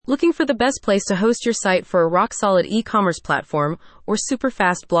Looking for the best place to host your site for a rock-solid e-commerce platform or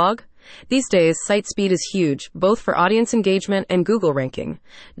super-fast blog? These days, site speed is huge, both for audience engagement and Google ranking.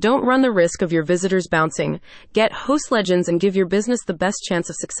 Don't run the risk of your visitors bouncing. Get HostLegends and give your business the best chance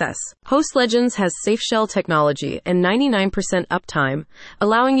of success. HostLegends has safe shell technology and 99% uptime,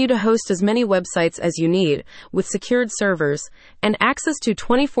 allowing you to host as many websites as you need with secured servers and access to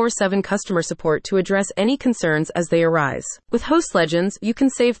 24/7 customer support to address any concerns as they arise. With HostLegends, you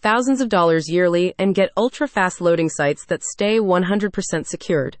can save thousands of dollars yearly and get ultra-fast loading sites that stay 100%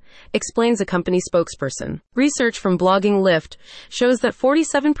 secured, explains a company spokesperson. Research from Blogging Lift shows that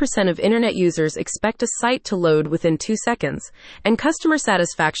 47% of internet users expect a site to load within 2 seconds, and customer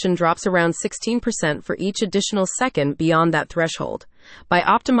satisfaction drops around 16% for each additional second beyond that threshold. By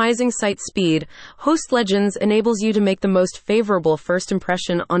optimizing site speed, HostLegends enables you to make the most favorable first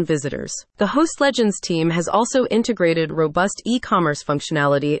impression on visitors. The HostLegends team has also integrated robust e-commerce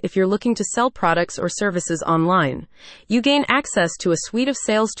functionality if you're looking to sell products or services online. You gain access to a suite of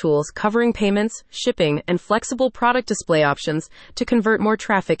sales tools covering payments, shipping, and flexible product display options to convert more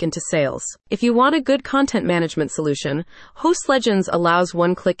traffic into sales. If you want a good content management solution, HostLegends allows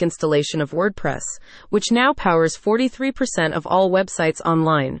one-click installation of WordPress, which now powers 43% of all websites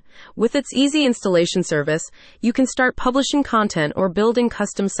online. With its easy installation service, you can start publishing content or building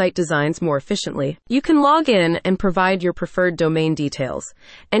custom site designs more efficiently. You can log in and provide your preferred domain details.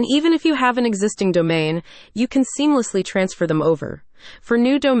 And even if you have an existing domain, you can seamlessly transfer them over. For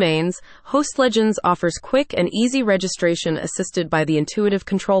new domains, HostLegends offers quick and easy registration assisted by the intuitive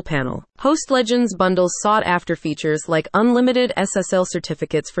control panel. HostLegends bundles sought-after features like unlimited SSL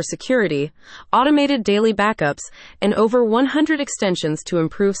certificates for security, automated daily backups, and over 100 extensions to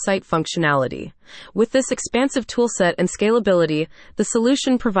improve site functionality. With this expansive toolset and scalability, the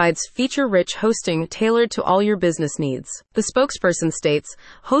solution provides feature-rich hosting tailored to all your business needs. The spokesperson states,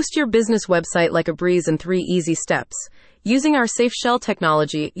 "Host your business website like a breeze in 3 easy steps. Using our safe shell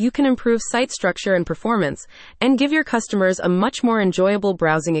technology, you can improve site structure and performance and give your customers a much more enjoyable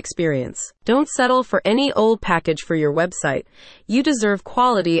browsing experience. Don't settle for any old package for your website. You deserve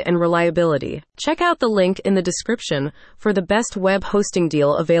quality and reliability." Check out the link in the description for the best web hosting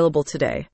deal available today.